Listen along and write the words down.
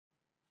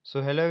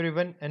So hello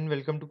everyone and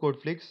welcome to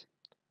CodeFlix.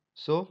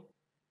 So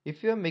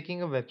if you are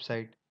making a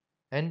website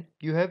and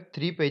you have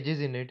three pages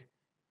in it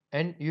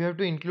and you have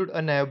to include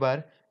a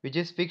navbar which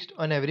is fixed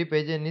on every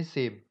page and is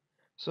same.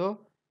 So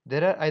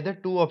there are either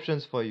two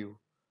options for you.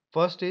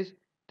 First is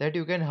that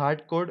you can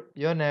hard code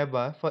your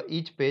navbar for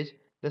each page,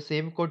 the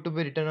same code to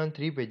be written on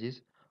three pages,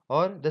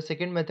 or the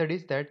second method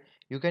is that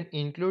you can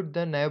include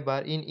the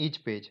navbar in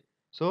each page.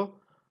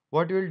 So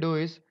what you will do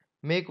is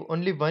make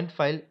only one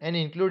file and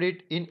include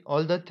it in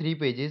all the three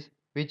pages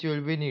which you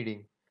will be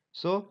needing.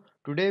 So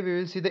today we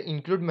will see the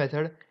include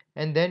method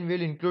and then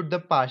we'll include the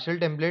partial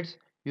templates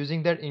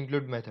using that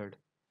include method.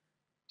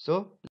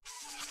 So,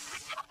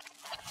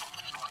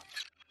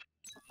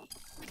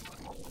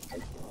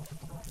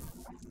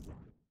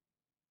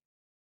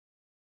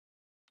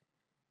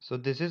 so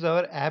this is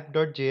our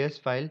app.js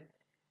file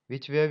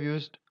which we have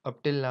used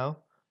up till now.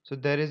 So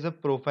there is a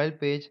profile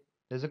page,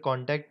 there's a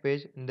contact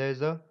page, and there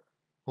is a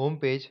home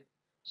page.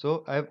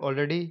 So I've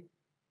already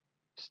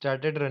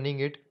started running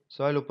it.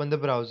 So I'll open the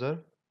browser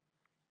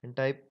and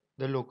type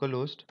the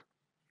localhost.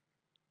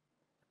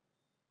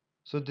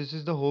 So this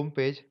is the home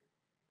page,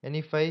 and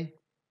if I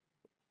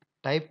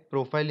type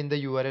profile in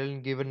the URL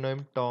and give a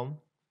name Tom,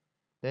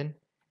 then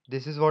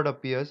this is what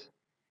appears.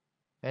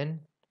 And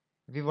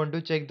if we want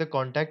to check the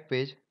contact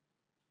page,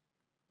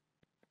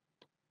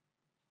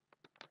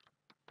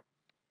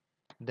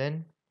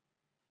 then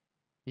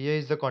here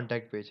is the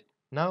contact page.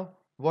 Now,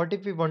 what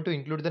if we want to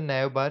include the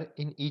navbar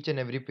in each and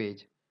every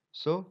page?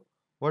 So,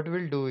 what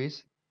we'll do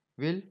is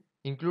we'll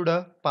include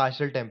a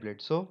partial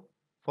template. So,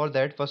 for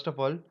that, first of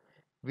all,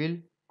 we'll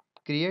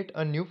create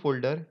a new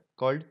folder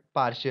called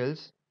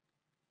partials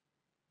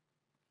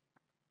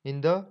in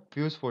the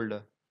views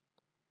folder.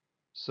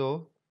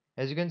 So,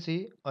 as you can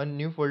see, a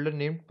new folder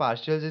named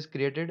partials is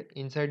created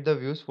inside the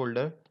views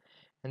folder,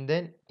 and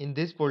then in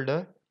this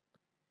folder,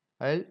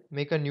 I'll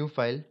make a new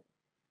file.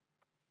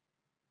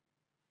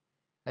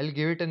 I'll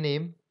give it a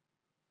name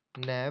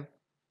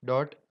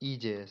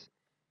nav.ejs.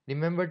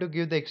 Remember to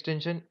give the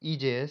extension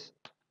ejs,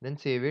 then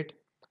save it.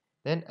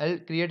 Then I'll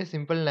create a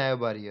simple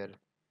navbar here.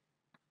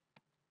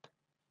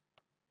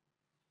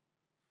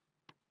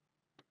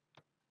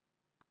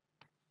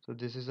 So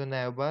this is a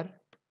navbar,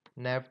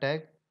 nav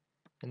tag,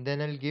 and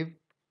then I'll give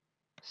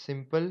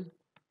simple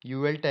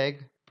ul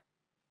tag,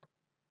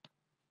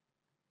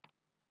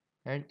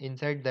 and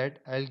inside that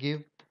I'll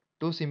give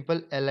two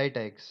simple li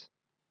tags.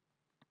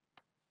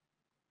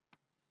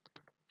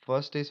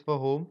 First is for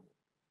home,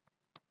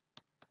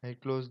 I'll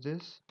close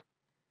this,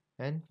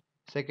 and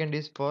second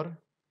is for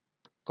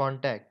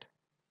contact,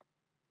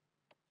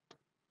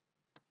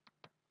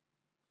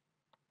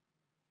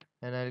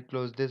 and I'll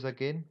close this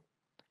again,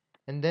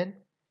 and then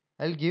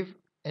I'll give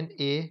an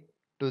a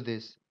to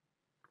this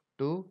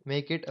to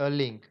make it a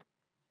link,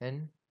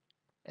 and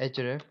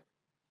href.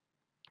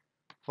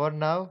 For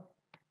now,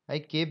 I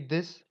keep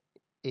this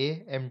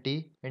a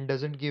empty and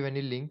doesn't give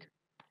any link.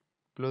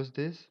 Close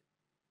this.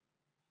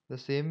 The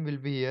same will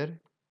be here.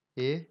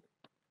 A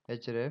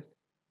href.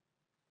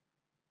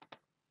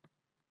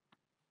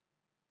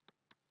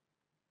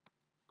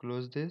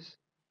 Close this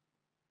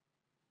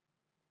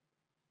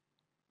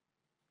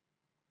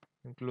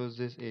and close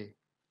this A.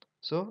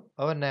 So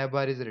our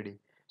navbar is ready.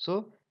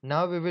 So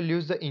now we will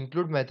use the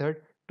include method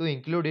to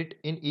include it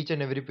in each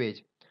and every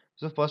page.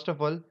 So first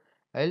of all,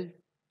 I'll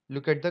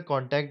look at the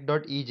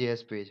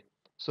contact.ejs page.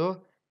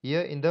 So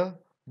here in the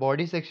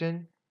body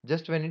section,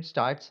 just when it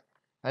starts,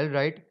 I'll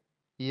write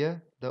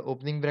here the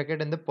opening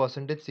bracket and the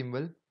percentage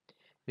symbol.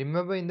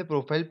 Remember in the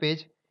profile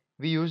page,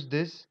 we use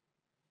this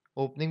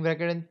opening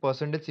bracket and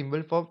percentage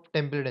symbol for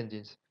template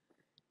engines.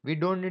 We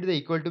don't need the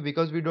equal to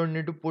because we don't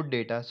need to put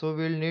data. So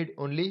we'll need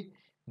only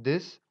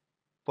this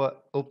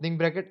opening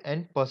bracket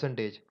and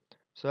percentage.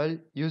 So I'll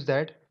use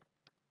that.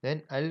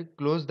 Then I'll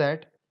close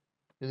that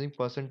using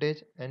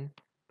percentage and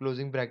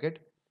closing bracket.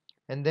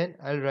 And then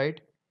I'll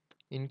write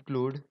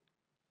include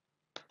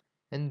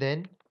and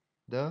then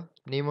the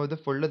name of the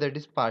folder, that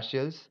is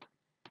partials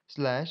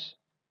slash,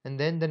 and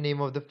then the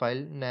name of the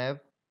file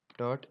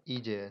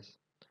nav.ejs.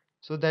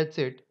 So that's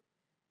it.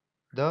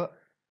 The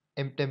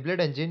template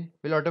engine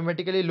will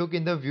automatically look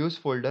in the views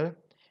folder,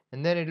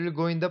 and then it will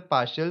go in the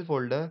partial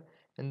folder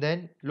and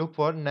then look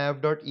for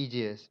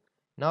nav.ejs.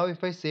 Now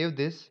if I save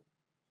this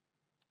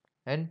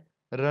and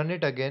run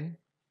it again,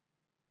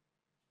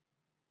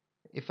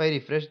 if I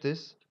refresh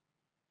this,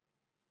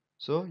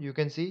 so you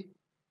can see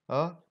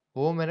a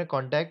home and a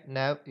contact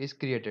nav is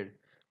created.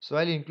 So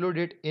I'll include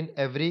it in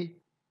every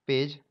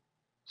page.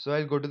 So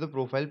I'll go to the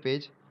profile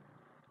page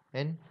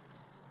and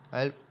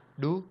I'll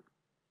do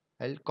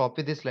I'll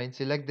copy this line,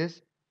 select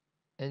this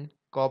and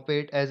copy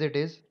it as it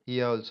is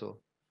here also.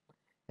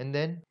 And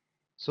then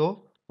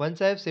so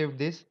once I have saved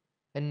this,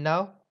 and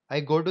now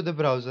I go to the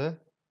browser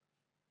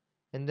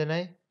and then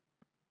I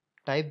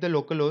type the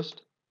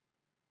localhost.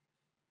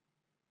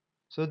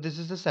 So this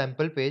is the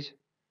sample page.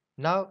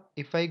 Now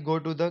if I go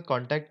to the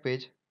contact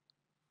page,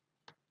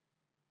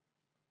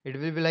 it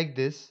will be like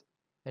this.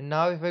 And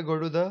now if I go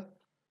to the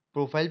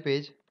profile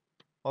page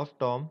of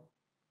Tom,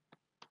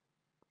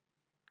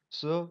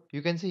 So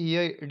you can see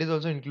here it is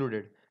also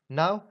included.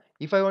 Now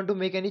if I want to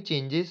make any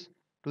changes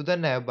to the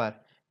navbar,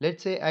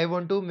 let's say I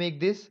want to make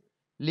this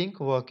link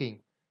working.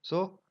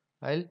 So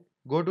I'll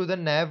go to the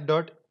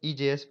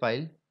nav.ejs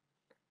file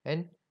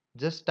and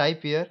just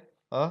type here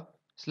a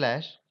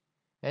slash,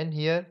 and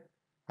here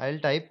I'll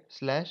type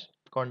slash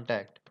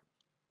contact.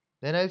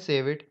 Then I'll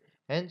save it.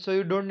 And so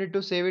you don't need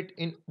to save it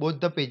in both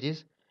the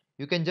pages.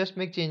 You can just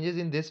make changes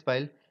in this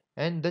file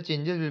and the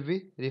changes will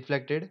be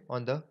reflected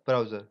on the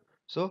browser.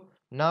 So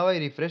now I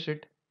refresh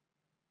it.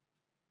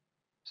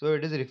 So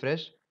it is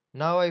refreshed.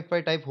 Now if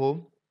I type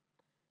home,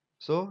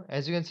 so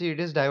as you can see it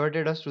is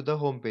diverted us to the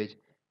home page.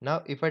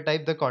 Now if I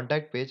type the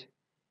contact page,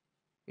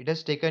 it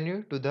has taken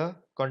you to the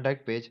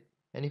contact page,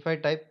 and if I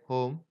type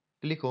home,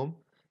 click home,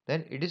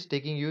 then it is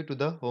taking you to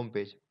the home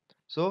page.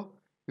 So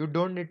you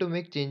don't need to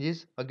make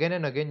changes again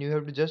and again. You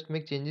have to just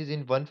make changes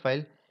in one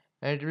file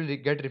and it will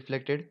get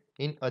reflected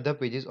in other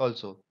pages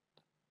also.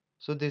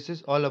 So this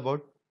is all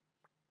about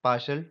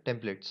partial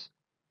templates.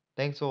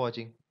 Thanks for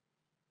watching.